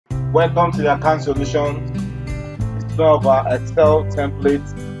Welcome to the Account Solutions. It's one of our Excel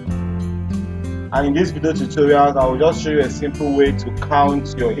templates, and in this video tutorial I will just show you a simple way to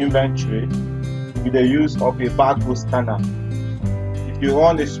count your inventory with the use of a barcode scanner. If you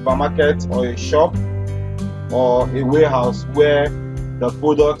run a supermarket or a shop or a warehouse where the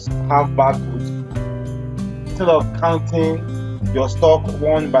products have barcodes, instead of counting your stock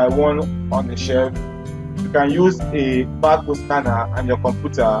one by one on the shelf, you can use a barcode scanner and your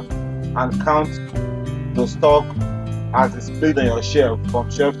computer and count the stock as displayed on your shelf from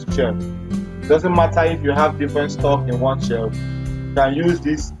shelf to shelf. It doesn't matter if you have different stock in one shelf, you can use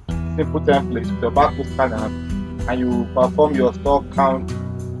this simple template with the barcode scanner and you perform your stock count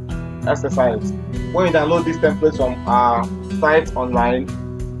exercise. When you download this template from our site online,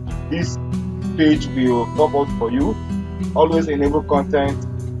 this page will pop up for you. Always enable content,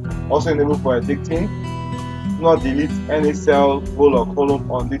 also enable for editing. Do not delete any cell, row or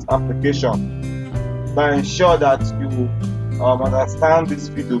column on this application. Now ensure that you understand this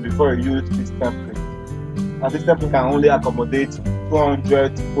video before you use this template. And this template can only accommodate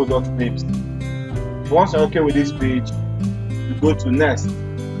 200 product names. Once you're okay with this page, you go to next.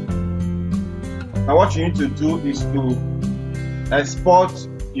 Now what you need to do is to export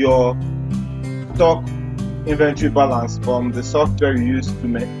your stock inventory balance from the software you use to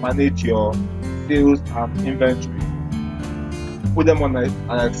manage your sales and inventory. Put them on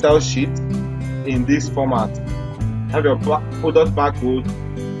an Excel sheet in this format. Have your product barcode,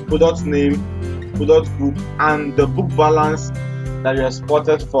 product name, product group, and the book balance that you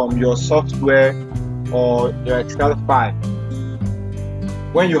exported from your software or your Excel file.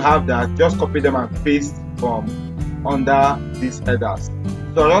 When you have that, just copy them and paste from under these headers.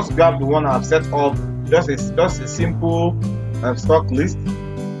 So just grab the one I've set up, just a simple stock list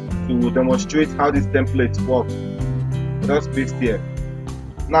to demonstrate how this template works. Just paste here.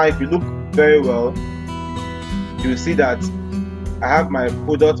 Now if you look very well, you will see that I have my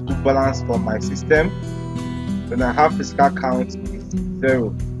product book balance from my system. Then I have physical count is 0.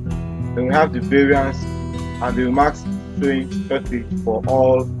 Then we have the variance and the remarks showing shortage for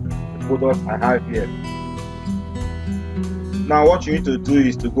all the products I have here. Now what you need to do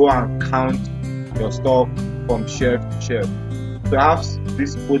is to go and count your stock from shelf to shelf. So I have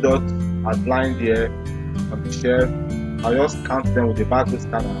this product outlined here on the shelf. I'll just count them with the barcode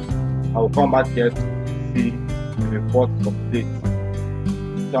scanner. I will come back here to see the report complete.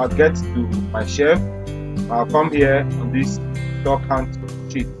 So I'll get to my shelf. I'll come here on this stock count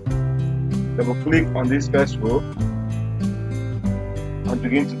sheet. Double click on this first row and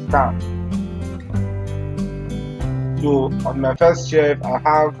begin to scan. So on my first shelf, I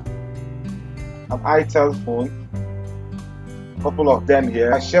have an itel phone, a couple of them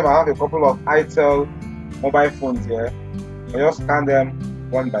here. My shelf, I have a couple of itel mobile phones here. I just scan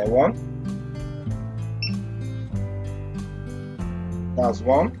them one by one. That's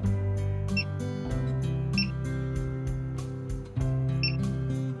one.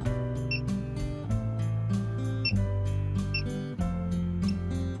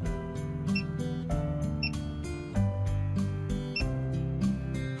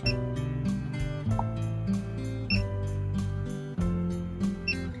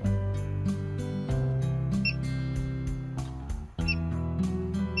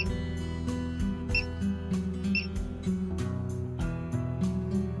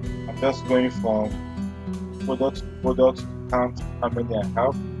 Just going from product to product to count how many I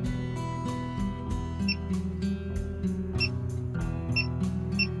have.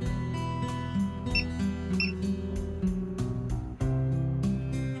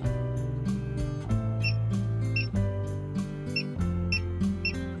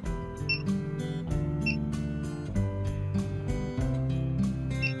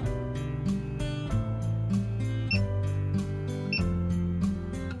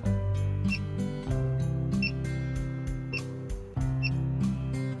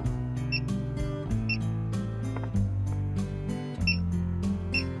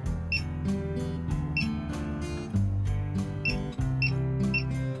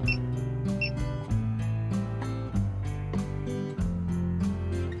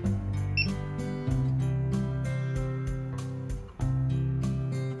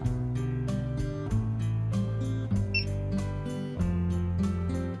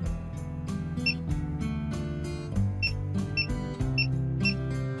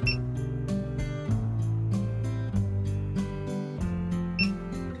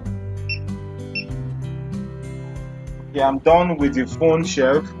 Okay, I'm done with the phone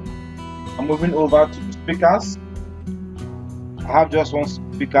shelf. I'm moving over to the speakers. I have just one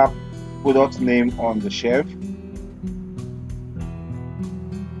speaker product name on the shelf.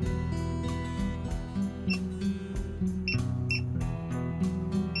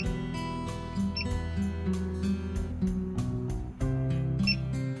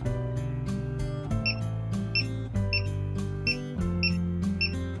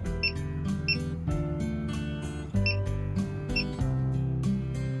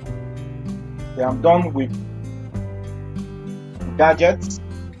 Okay, I'm done with gadgets.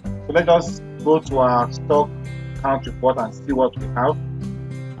 So let us go to our stock count report and see what we have.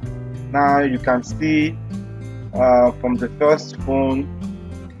 Now you can see from the first phone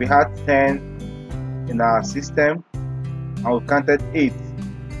we had 10 in our system and we counted 8,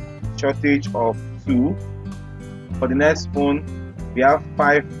 shortage of 2. For the next phone we have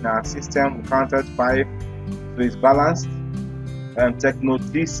 5 in our system, we counted 5, so it's balanced. Techno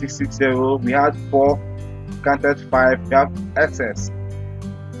T660 we had 4, counted 5, we have excess.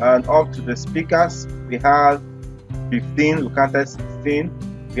 And up to the speakers we had 15, we counted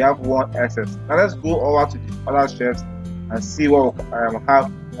 16, we have 1 excess. Now let's go over to the other shelves and see what we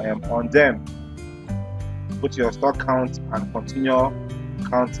have on them. Put your stock count and continue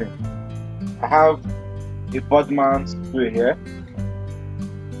counting. I have a Budman screw here.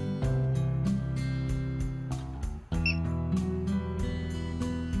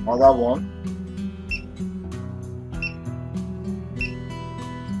 Another one.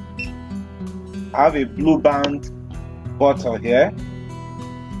 I have a blue band bottle here.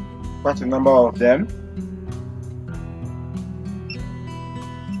 Quite a number of them.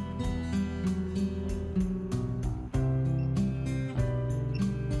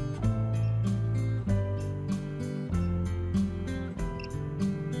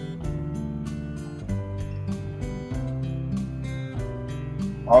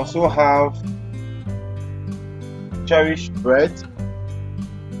 I also have cherished bread.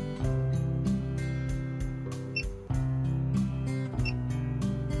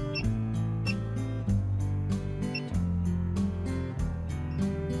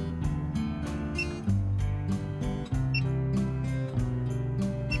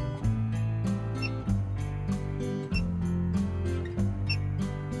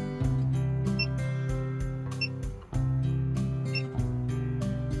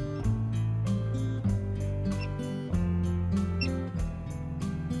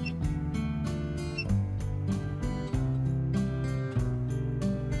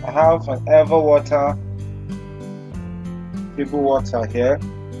 I have an Everwater table water here,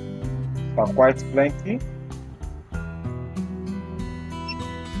 are quite plenty.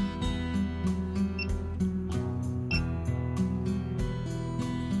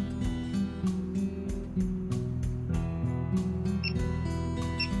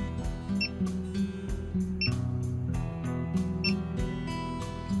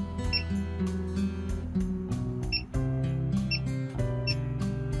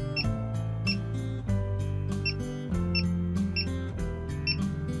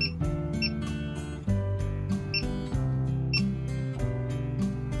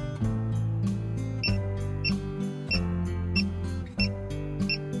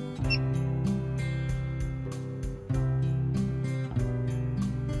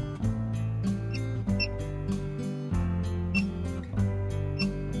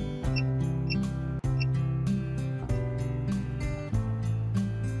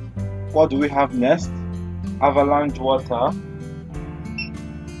 What do we have next? Avalanche water.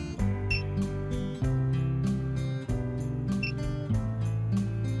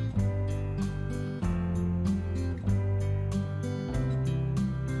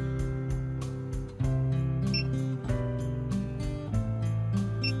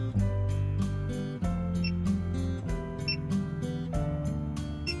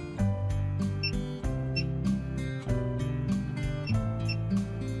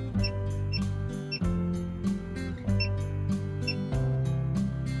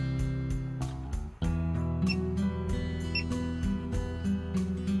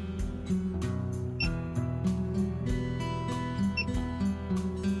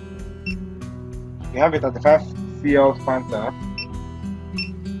 We have it at the 5 CL Fanta.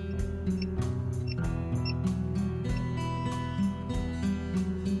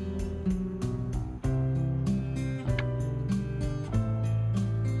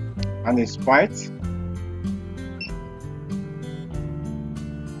 And a Sprite.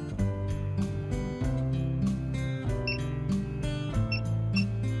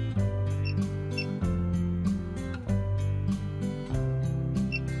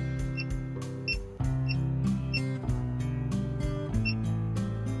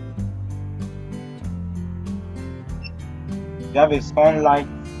 You have a Sunlight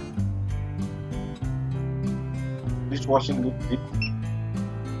dishwashing liquid.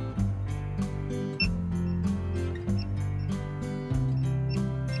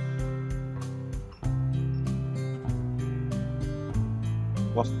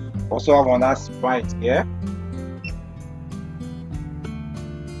 Also have another Sprite here.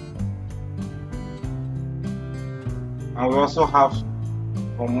 And we also have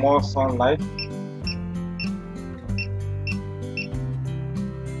some more Sunlight.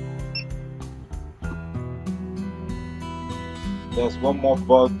 there's one more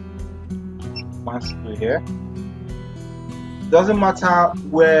bug passed through here. Doesn't matter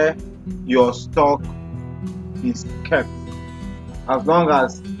where your stock is kept, as long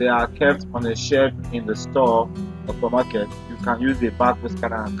as they are kept on a shelf in the store or supermarket, you can use a barcode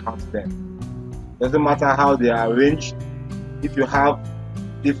scanner and count them. Doesn't matter how they are arranged. If you have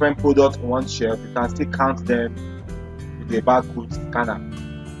different products on one shelf, you can still count them with a barcode scanner.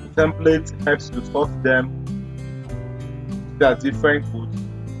 The template helps you sort them to different goods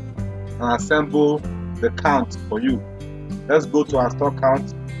and assemble the count for you. Let's go to our stock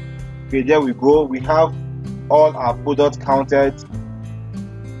count. Okay, there we go. We have all our products counted.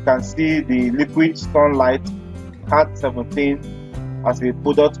 You can see the liquid sunlight had 17 as a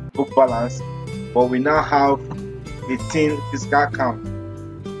product book balance, but we now have 18 physical count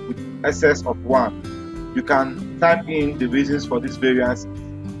with excess of 1. You can type in the reasons for this variance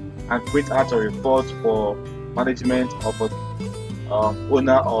and print out a report for management or for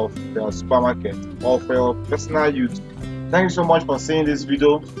owner of the supermarket or for your personal use. Thank you so much for seeing this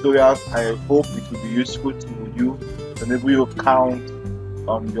video tutorials. I hope it will be useful to you to enable you to count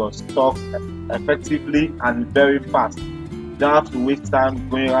your stock effectively and very fast. You don't have to waste time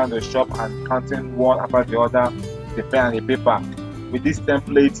going around the shop and counting one after the other with a pen and a paper. With this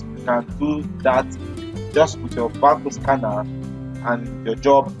template, you can do that just with your barcode scanner and your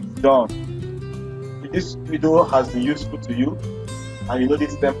job is done. If this video has been useful to you and you know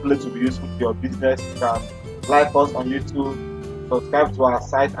this template will be useful to your business, you can like us on YouTube, subscribe to our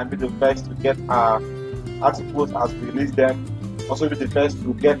site and be the first to get our articles as we release them. Also be the first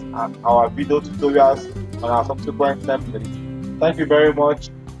to get our video tutorials on our subsequent templates. Thank you very much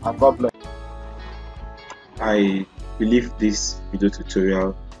and God bless. I believe this video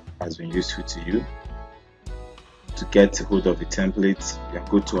tutorial has been useful to you. To get hold of the template, you can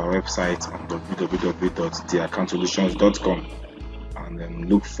go to our website on www.TheAccountSolutions.com and then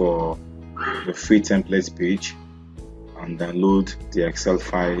look for the free templates page and download the Excel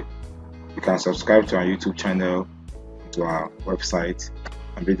file. You can subscribe to our YouTube channel, to our website,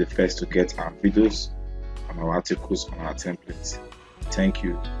 and be the first to get our videos and our articles on our templates. Thank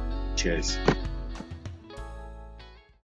you. Cheers.